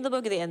beginning of the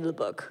book or the end of the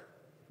book?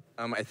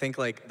 I think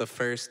like the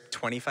first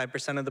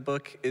 25% of the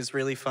book is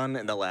really fun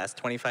and the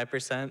last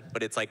 25%,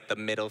 but it's like the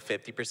middle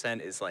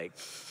 50% is like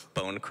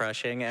bone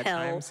crushing at Hell.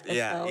 times. It's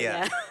hell,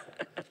 yeah.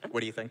 What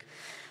do you think?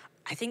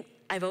 I think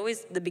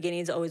the beginning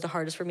is always the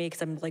hardest for me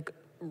because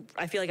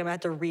I feel like I'm gonna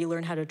have to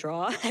relearn how to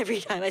draw every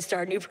time I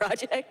start a new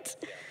project.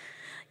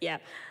 Yeah,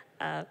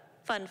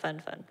 fun.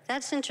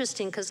 That's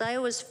interesting, because I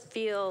always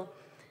feel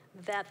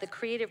that the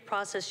creative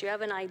process, you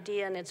have an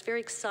idea and it's very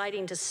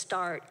exciting to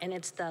start, and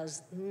it's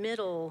those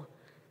middle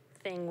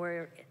thing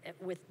where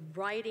with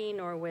writing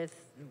or with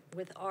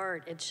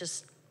art, it's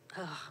just,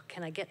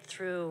 can I get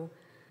through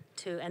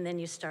to, and then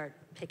you start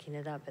picking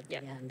it up at the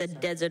end. The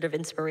desert of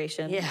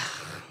inspiration. Yeah.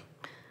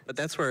 But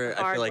that's where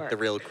I Hard feel like the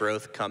work. real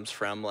growth comes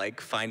from,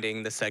 like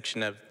finding the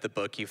section of the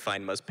book you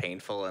find most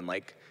painful and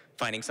like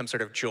finding some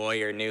sort of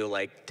joy or new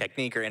like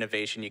technique or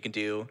innovation you can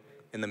do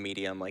in the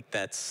medium. Like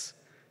that's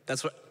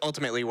what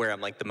ultimately where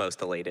I'm like the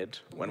most elated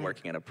when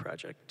working on a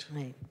project.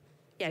 Right.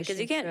 Yeah, because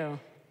Pushing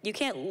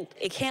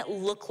it can't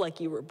look like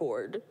you were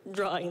bored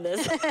drawing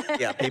this.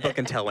 Yeah, people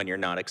can tell when you're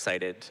not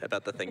excited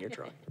about the thing you're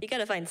drawing. You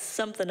gotta find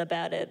something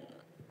about it.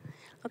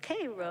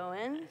 Okay,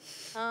 Rowan.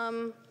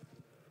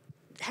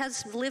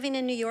 Has living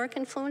in New York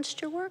influenced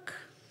your work?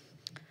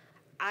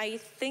 I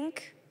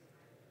think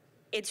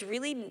it's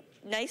really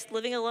nice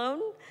living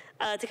alone.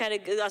 To kind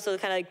of also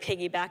kind of like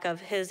piggyback of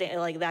his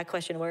like that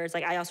question where it's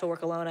like I also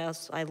work alone.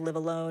 I live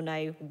alone.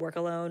 I work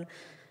alone.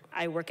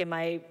 I work in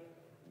my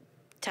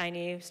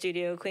tiny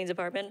studio Queens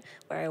apartment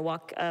where I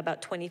walk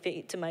about 20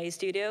 feet to my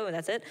studio and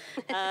that's it.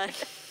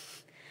 But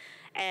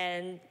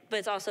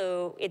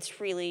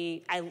it's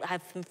really, I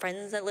have some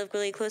friends that live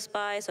really close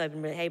by, so I've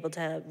been really able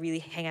to really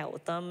hang out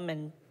with them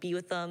and be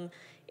with them.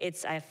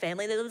 I have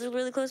family that lives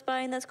really close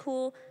by, and that's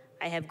cool.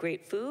 I have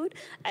great food,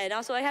 and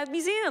also I have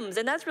museums,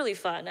 and that's really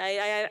fun.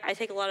 I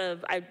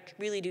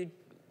really do,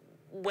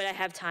 when I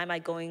have time,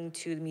 I'm going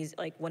to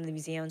like one of the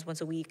museums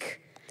once a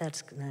week.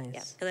 That's nice.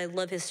 Yeah, because I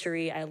love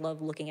history. I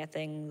love looking at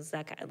things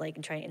that kind of like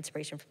and trying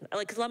inspiration from.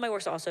 Like, because a lot of my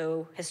work's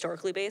also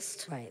historically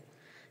based. Right.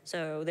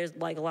 So there's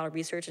like a lot of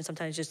research, and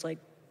sometimes just like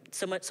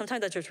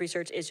sometimes that's just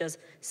research is just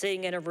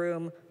sitting in a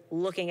room,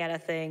 looking at a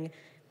thing,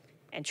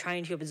 and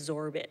trying to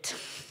absorb it.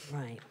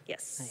 Right.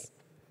 Yes. Right.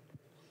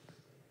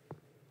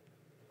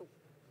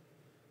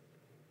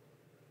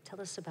 Tell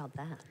us about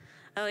that.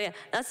 Oh yeah,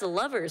 that's the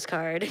lover's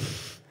card,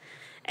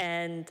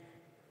 and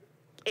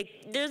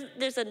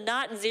there's a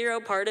not zero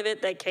part of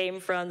it that came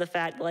from the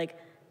fact like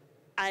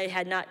I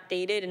had not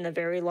dated in a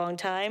very long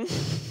time.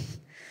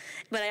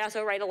 But I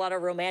also write a lot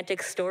of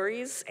romantic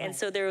stories, and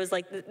so there was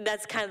like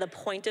that's kind of the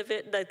point of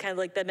it. That kind of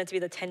like that meant to be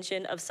the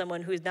tension of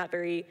someone who's not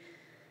very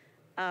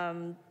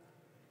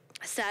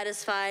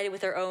satisfied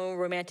with their own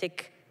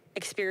romantic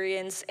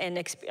experience and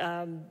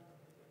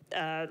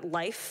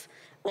life,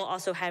 while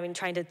also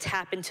trying to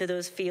tap into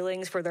those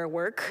feelings for their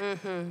work.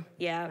 Mm-hmm.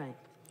 Yeah.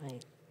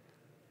 Right.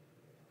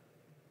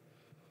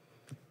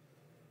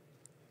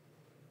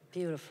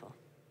 Beautiful.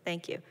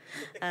 Thank you.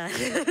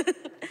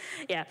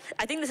 Yeah,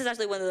 I think this is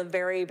actually one of the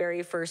very,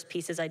 very first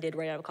pieces I did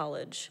right out of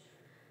college.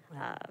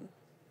 Wow.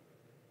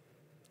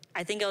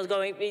 I think I was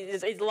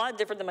it's a lot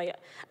different than my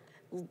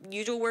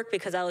usual work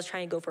because I was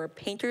trying to go for a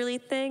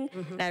painterly thing,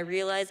 and I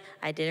realized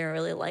I didn't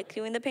really like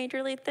doing the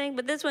painterly thing,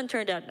 but this one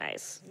turned out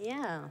nice.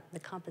 Yeah, the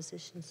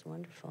composition's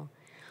wonderful.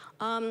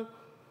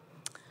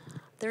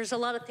 There's a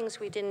lot of things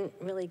we didn't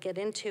really get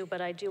into,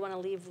 but I do want to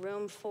leave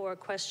room for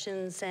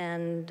questions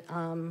and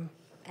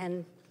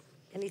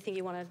anything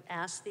you want to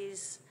ask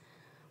these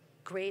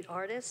great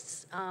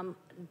artists.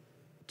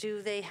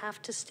 Do they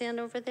have to stand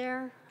over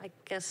there? I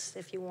guess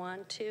if you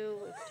want to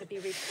be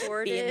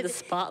recorded. Be in the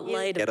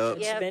spotlight of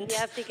judgment. You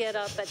have to get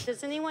up. But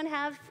does anyone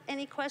have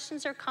any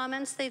questions or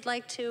comments they'd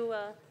like to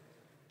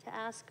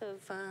ask of?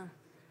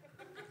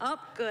 Oh,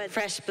 good.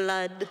 Fresh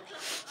blood.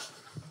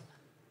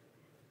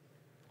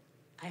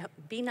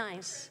 Be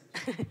nice.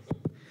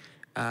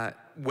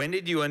 When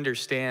did you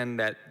understand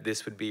that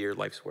this would be your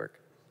life's work?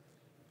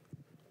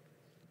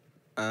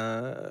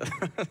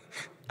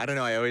 I don't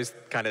know. I always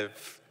kind of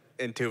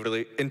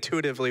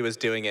intuitively was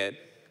doing it.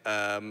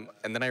 And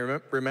then I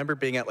remember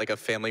being at like a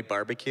family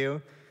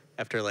barbecue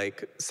after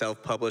like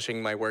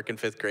self-publishing my work in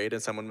 5th grade,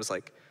 and someone was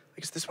like,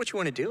 is this what you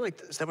want to do? Like,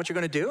 is that what you're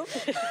going to do?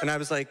 And I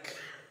was like,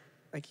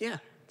 yeah,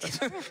 that's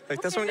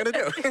what I'm going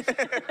to do.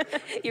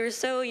 You were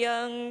so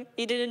young.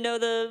 You didn't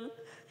know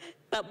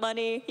about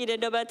money. You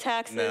didn't know about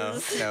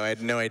taxes. No, I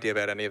had no idea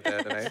about any of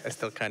that, and I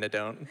still kind of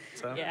don't.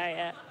 So.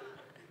 Yeah.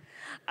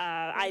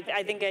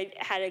 I think I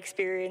had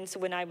experience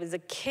when I was a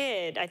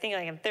kid, I think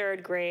like in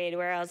 3rd grade,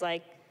 where I was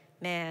like,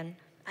 man,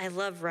 I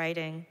love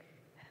writing.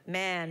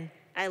 Man,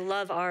 I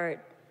love art.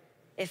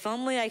 If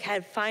only I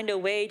could find a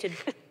way to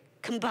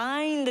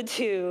combine the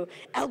two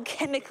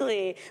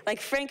alchemically, like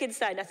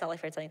Frankenstein. That's not like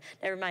Frankenstein,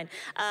 never mind.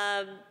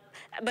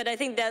 But I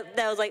think that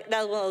was when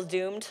I was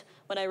doomed,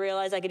 when I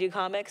realized I could do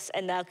comics,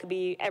 and that could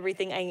be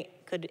everything I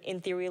could,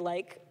 in theory,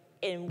 like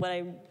in what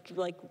I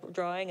like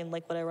drawing and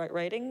like what I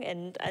writing,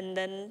 and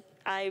then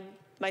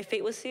my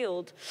fate was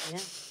sealed. Yeah.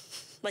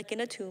 Like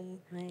in a tomb.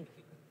 Right.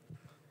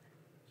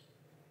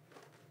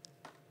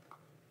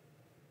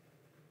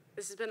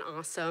 This has been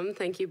awesome.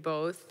 Thank you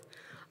both.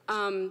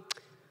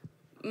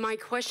 My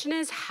question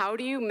is, how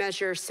do you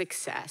measure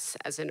success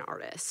as an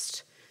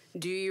artist?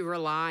 Do you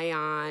rely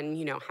on,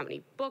 how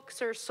many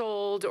books are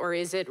sold, or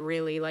is it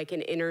really like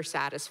an inner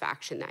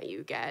satisfaction that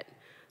you get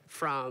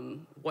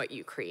from what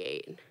you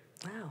create?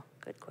 Wow,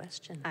 good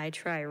question. I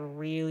try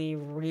really,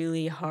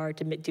 really hard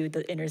to do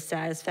the inner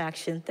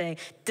satisfaction thing.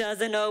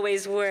 Doesn't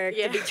always work,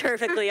 to be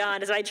perfectly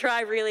honest. I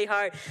try really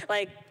hard.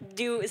 Like,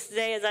 do as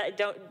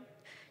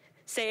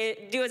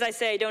I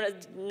say,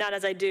 not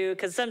as I do,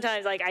 because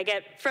sometimes like I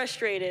get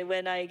frustrated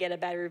when I get a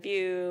bad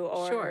review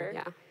or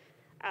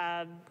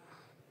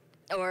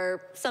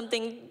or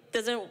something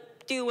doesn't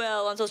do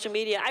well on social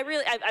media. I've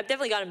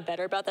definitely gotten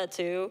better about that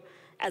too,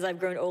 as I've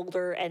grown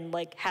older and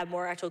like have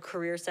more actual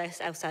career success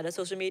outside of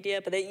social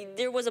media. But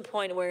there was a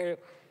point where,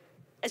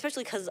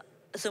 especially because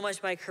so much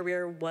of my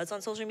career was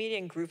on social media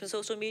and grew from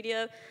social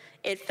media,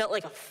 it felt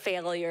like a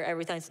failure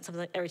every time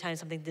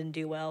something didn't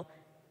do well.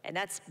 And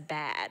that's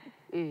bad.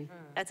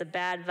 That's a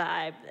bad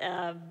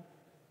vibe.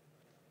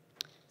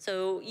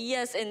 So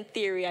yes, in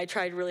theory, I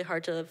tried really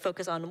hard to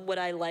focus on what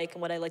I like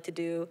and what I like to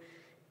do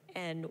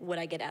and what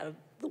I get out of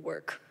the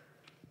work.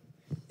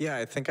 Yeah,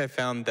 I think I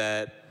found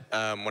that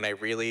when I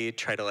really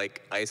try to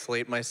like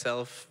isolate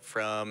myself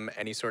from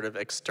any sort of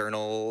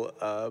external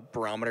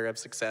barometer of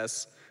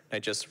success, I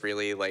just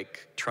really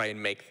like try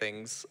and make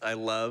things I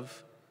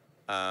love,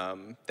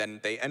 then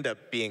they end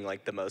up being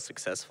like the most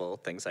successful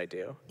things I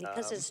do.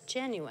 Because it's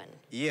genuine.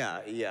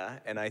 Yeah,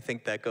 and I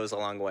think that goes a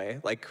long way.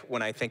 Like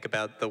when I think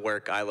about the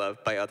work I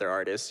love by other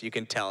artists, you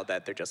can tell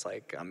that they're just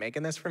like, I'm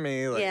making this for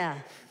me. Like,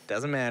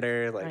 doesn't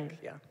matter. Like, Right.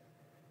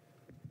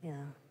 Yeah.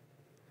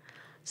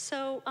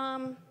 So,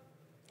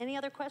 any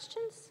other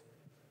questions?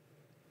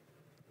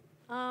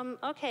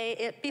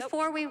 Okay,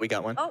 before we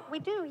got one. Oh, we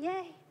do,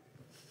 yay.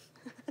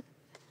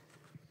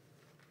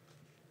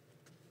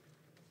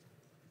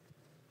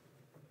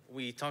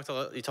 You talked a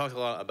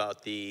lot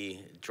about the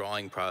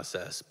drawing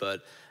process,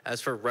 but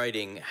as for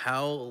writing,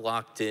 how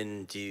locked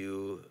in do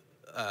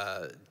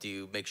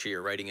you make sure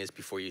your writing is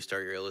before you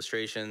start your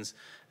illustrations?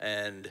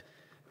 And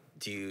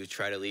do you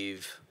try to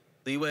leave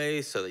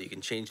leeway so that you can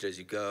change it as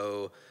you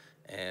go?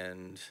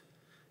 And,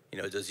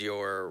 does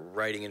your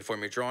writing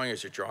inform your drawing, or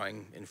does your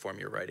drawing inform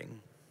your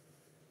writing?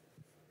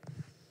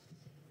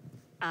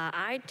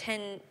 A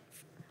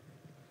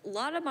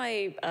lot of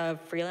my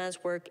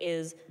freelance work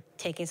is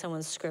taking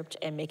someone's script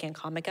and making a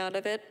comic out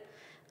of it.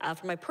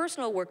 For my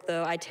personal work,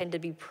 though, I tend to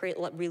be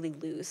really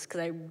loose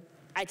because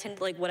I tend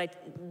to like what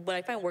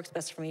I find works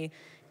best for me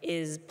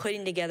is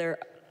putting together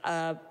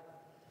a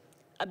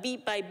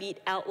beat by beat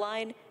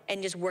outline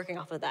and just working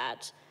off of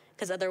that.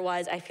 Because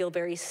otherwise, it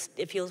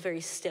feels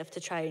very stiff to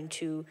try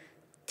to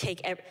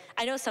take.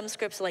 I know some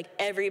scripts like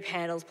every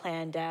panel's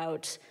planned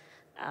out,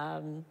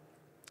 and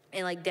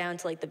like down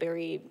to like the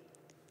very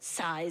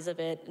size of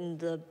it and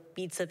the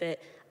beats of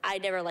it. I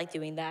never like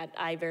doing that.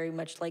 I very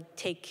much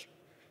like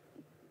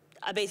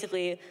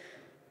basically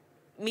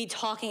me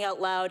talking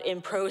out loud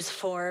in prose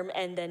form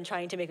and then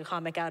trying to make a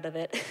comic out of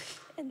it.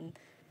 And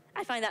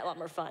I find that a lot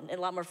more fun and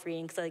a lot more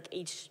freeing because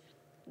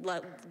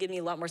like give me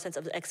a lot more sense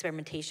of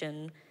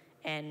experimentation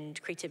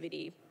and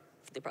creativity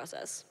for the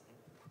process.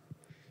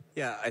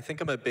 Yeah, I think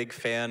I'm a big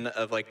fan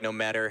of like no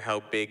matter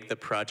how big the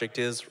project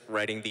is,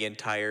 writing the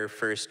entire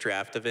first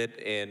draft of it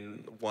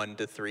in 1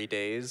 to 3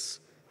 days.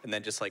 And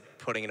then just like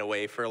putting it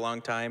away for a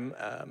long time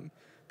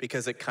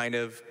because it kind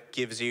of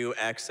gives you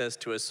access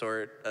to a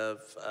sort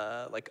of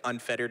like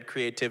unfettered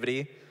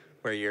creativity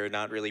where you're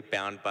not really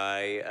bound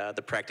by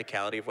the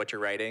practicality of what you're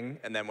writing.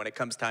 And then when it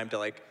comes time to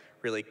like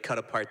really cut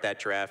apart that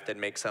draft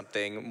and make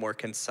something more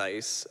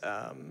concise,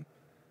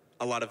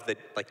 a lot of the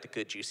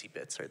good juicy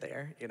bits are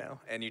there,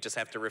 and you just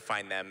have to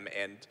refine them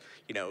and,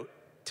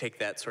 take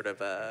that sort of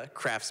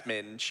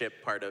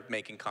craftsmanship part of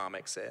making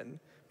comics and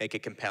make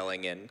it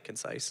compelling and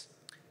concise.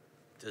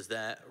 Does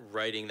that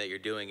writing that you're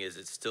doing, is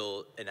it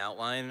still an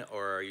outline,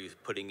 or are you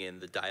putting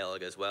in the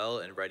dialogue as well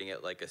and writing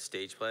it like a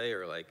stage play,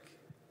 or like?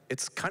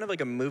 It's kind of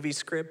like a movie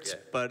script,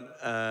 but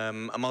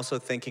I'm also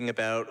thinking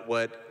about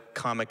what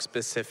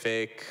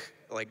comic-specific,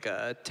 like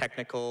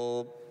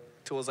technical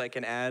tools I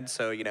can add.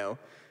 So,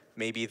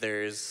 maybe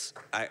there's,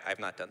 I've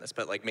not done this,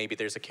 but like maybe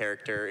there's a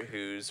character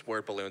whose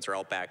word balloons are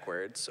all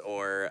backwards,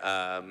 or,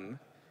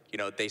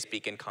 they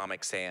speak in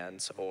Comic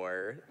Sans,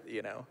 or,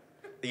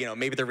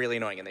 maybe they're really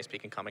annoying and they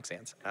speak in Comic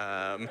Sans.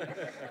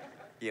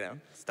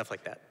 Stuff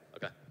like that.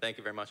 Okay, thank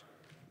you very much.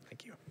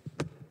 Thank you.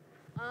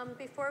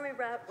 Before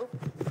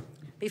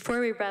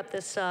we wrap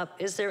this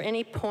up, is there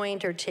any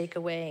point or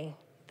takeaway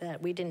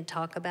that we didn't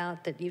talk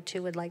about that you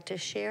two would like to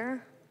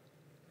share?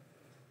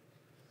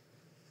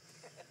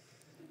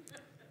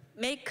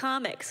 Make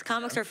comics.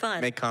 Comics are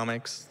fun. Make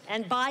comics.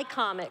 And buy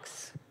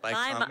comics. Buy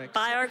comics.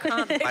 Buy our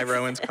comics. Buy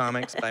Rowan's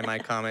comics. Buy my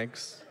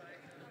comics.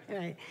 All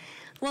right.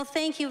 Well,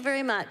 thank you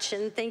very much,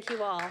 and thank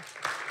you all.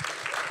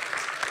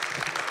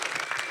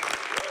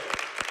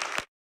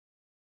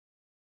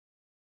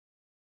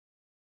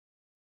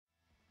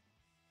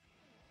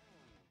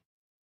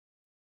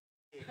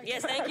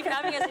 Yes, thank you for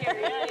having us here.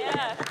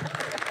 Yeah.